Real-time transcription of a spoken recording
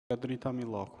Drita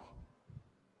Millaku.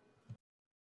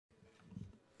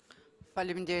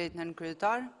 Faleminderit nën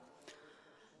kryetar.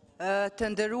 Të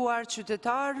nderuar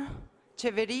qytetar,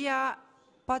 qeveria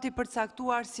pati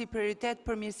përcaktuar si prioritet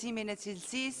përmirësimin e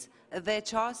cilësisë dhe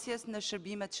qasjes në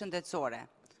shërbimet shëndetësore,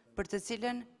 për të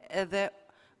cilën edhe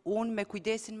unë me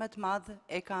kujdesin më të madh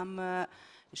e kam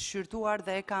shqyrtuar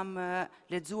dhe e kam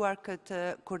lexuar këtë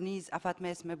kornizë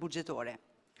afatmesme buxhetore.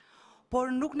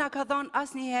 Por nuk na ka dhënë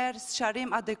asnjëherë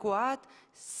sqarim adekuat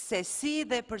se si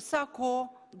dhe për sa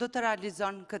kohë do të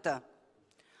realizon këtë.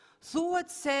 Thuhet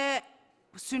se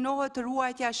synohet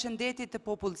ruajtja e shëndetit të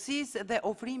popullsisë dhe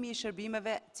ofrimi i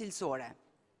shërbimeve cilësore.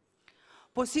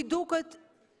 Po si duket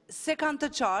se kanë të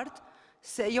qartë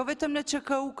se jo vetëm në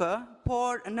QKUK,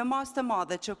 por në masë të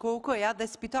madhe QKUK-ja dhe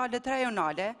spitalet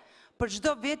rajonale për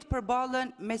çdo vit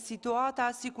përballen me situata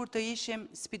sikur të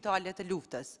ishim spitalet e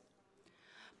luftës.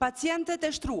 Pacientët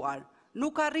e shtruar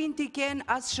nuk arrin t'i kenë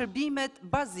as shërbimet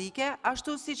bazike,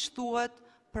 ashtu siç thuhet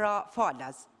pra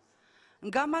falas.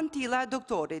 Nga mantilla e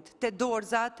doktorit, te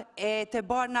dorzat e te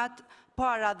barnat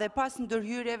para dhe pas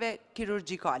ndërhyrjeve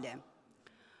kirurgjikale.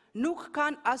 Nuk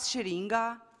kanë as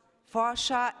sheringa,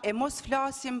 fasha e mos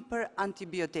flasim për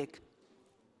antibiotik.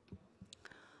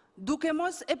 Duke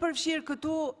mos e përfshirë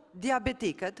këtu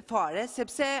diabetikët fare,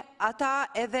 sepse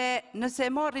ata edhe nëse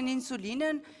marrin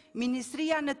insulinën,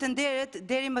 Ministria në të nderet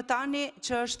deri më tani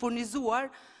që është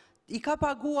furnizuar, i ka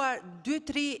paguar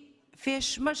 2-3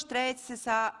 fish më shtrejt se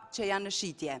sa që janë në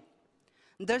shitje.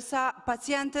 Ndërsa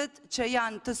pacientët që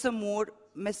janë të sëmur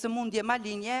me sëmundje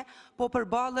malinje, po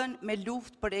përballen me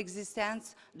luftë për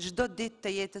ekzistencë çdo ditë të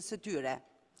jetës së tyre.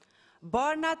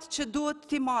 Barnat që duhet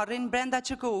t'i marrin brenda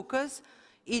QKUK-s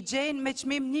i gjejnë me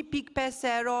çmim 1.5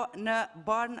 euro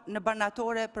në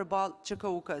barnatore përballë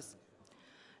QKUK-s.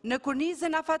 Në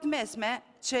Kornizën Afatmesme,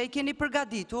 që e keni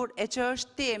përgatitur e që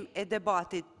është temë e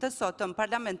debatit të sotëm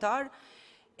parlamentar,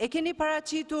 e keni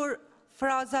paraqitur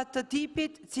frazat të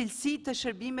tipit cilësi të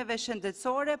shërbimeve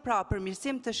shëndetësore, pra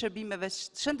përmirësim të shërbimeve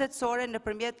shëndetësore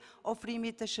nëpërmjet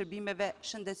ofrimit të shërbimeve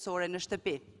shëndetësore në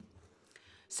shtëpi.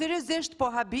 Seriozisht po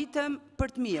habitëm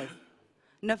për të mirë.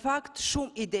 Në fakt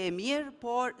shumë ide e mirë,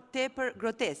 por tepër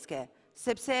groteske,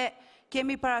 sepse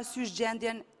kemi parasysh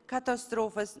gjendjen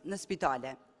katastrofës në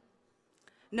spitale.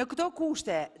 Në këto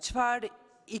kushte, çfarë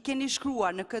i keni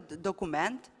shkruar në këtë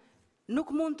dokument,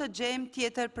 nuk mund të gjejmë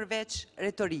tjetër përveç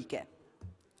retorike.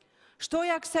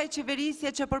 Shtoja kësaj qeverisje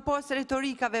që përpos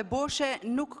retorikave boshe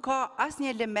nuk ka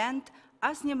asnjë element,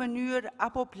 asnjë mënyrë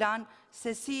apo plan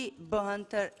se si bëhen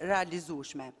të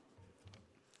realizueshme.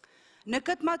 Në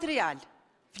këtë material,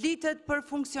 flitet për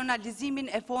funksionalizimin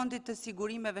e fondit të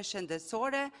sigurimeve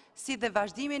shëndetësore, si dhe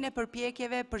vazhdimin e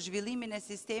përpjekjeve për zhvillimin e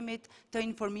sistemit të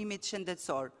informimit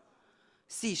shëndetësor,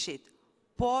 SISH-it.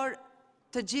 Por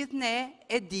të gjithë ne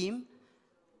e dim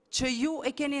që ju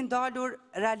e keni ndalur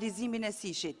realizimin e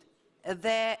SISH-it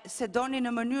dhe se doni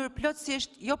në mënyrë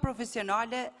plotësisht jo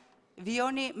profesionale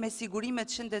vijoni me sigurimet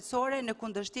shëndetësore në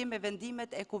kundërshtim me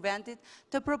vendimet e kuvendit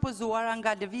të propozuara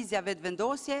nga lëvizja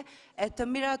vetëvendosje e të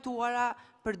miratuara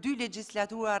për 2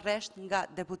 legjislatura rresht nga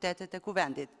deputetet e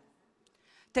kuvendit.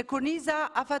 Te Korniza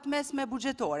Afatmesme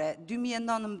buxhetore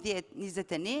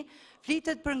 2019-21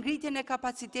 flitet për ngritjen e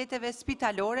kapaciteteve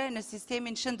spitalore në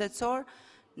sistemin shëndetësor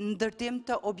në ndërtim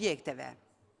të objekteve.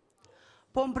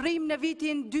 Po mbërrim në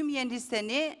vitin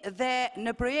 2021 dhe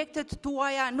në projektet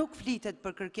tuaja nuk flitet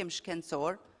për kërkim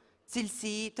shkencor,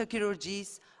 cilësi të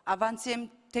kirurgjisë, avancim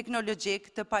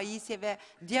teknologjik të pajisjeve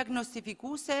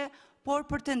diagnostifikuese, por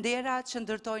për të ndera që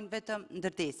ndërtojnë vetëm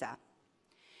ndërtesa.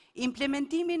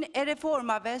 Implementimin e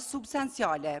reformave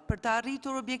substanciale për të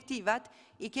arritur objektivat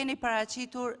i keni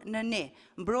paraqitur në ne,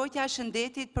 mbrojtja e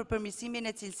shëndetit për përmirësimin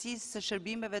e cilësisë së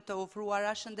shërbimeve të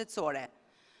ofruara shëndetësore,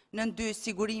 në 2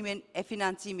 sigurimin e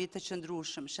financimit të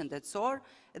qëndrueshëm shëndetësor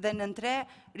dhe në 3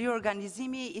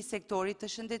 riorganizimi i sektorit të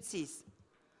shëndetësisë.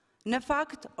 Në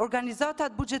fakt,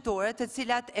 organizatat buxhetore të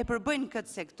cilat e përbëjnë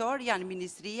këtë sektor janë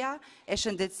Ministria e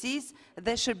Shëndetësisë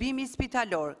dhe Shërbimi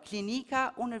Spitalor, Klinika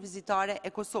Universitare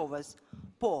e Kosovës.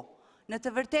 Po, në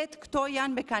të vërtet këto janë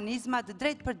mekanizmat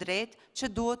drejt për drejt që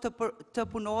duhet të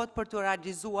punohet për të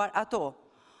realizuar ato.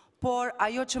 Por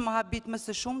ajo që më habit më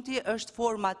së shumti është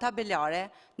forma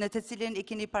tabelare në të cilin i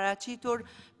keni paraqitur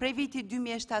prej vitit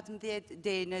 2017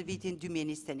 deri në vitin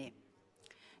 2021.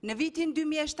 Në vitin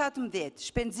 2017,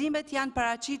 shpenzimet janë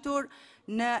paraqitur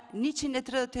në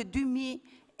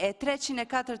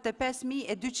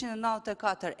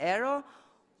 132.345.294 euro,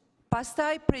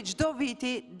 pastaj prej çdo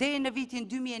viti deri në vitin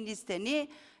 2021,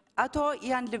 ato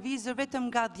janë lëvizur vetëm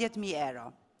nga 10.000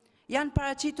 euro. Janë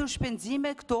paraqitur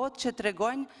shpenzime këto që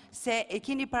tregojnë se e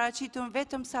keni paraqitur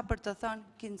vetëm sa për të thënë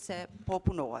kinë se po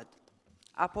punohet,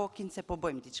 apo kinë se po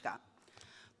bëjmë diçka.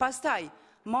 Pastaj,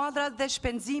 madrat dhe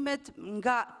shpenzimet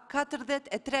nga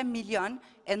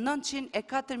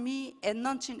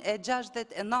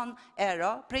 43.904.969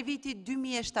 euro prej vitit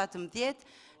 2017,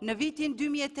 në vitin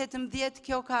 2018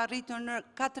 kjo ka arritur në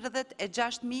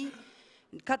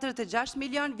 46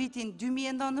 milion, vitin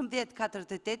 2019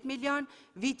 48 milion,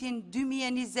 vitin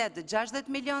 2020 60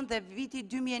 milion dhe vitin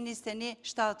 2021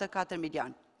 74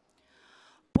 milion.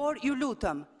 Por ju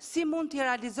lutëm, si mund të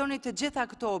realizoni të gjitha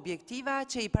këto objektiva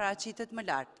që i paraqitet më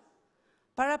lartë?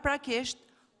 Paraprakisht,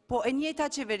 po e njëjta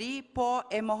qeveri, po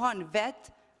e mohon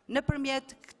vetë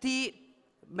nëpërmjet këtij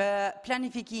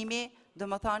planifikimi,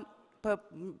 domethënë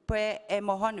po e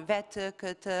mohon vetë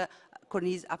këtë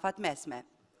Kornizën Afatmesme.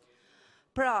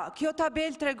 Pra, kjo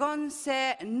tabel tregon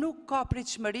se nuk ka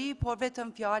pritshmëri, por vetëm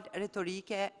fjalë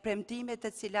retorike, premtime të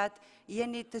cilat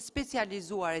jeni të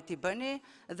specializuar e t'i bëni,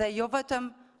 dhe jo vetëm,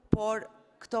 por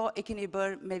këto e keni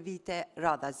bërë me vite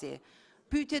radhazi.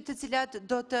 Pyetjet të cilat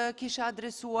do të kisha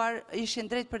adresuar ishin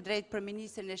drejt për drejt për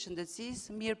Ministrin e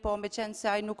Shëndetësisë, mirë po me qenë se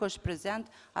ai nuk është prezent,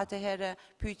 atëherë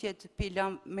pyetjet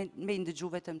pilëm me i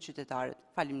ndëgju vetëm qytetarët.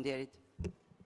 Faleminderit.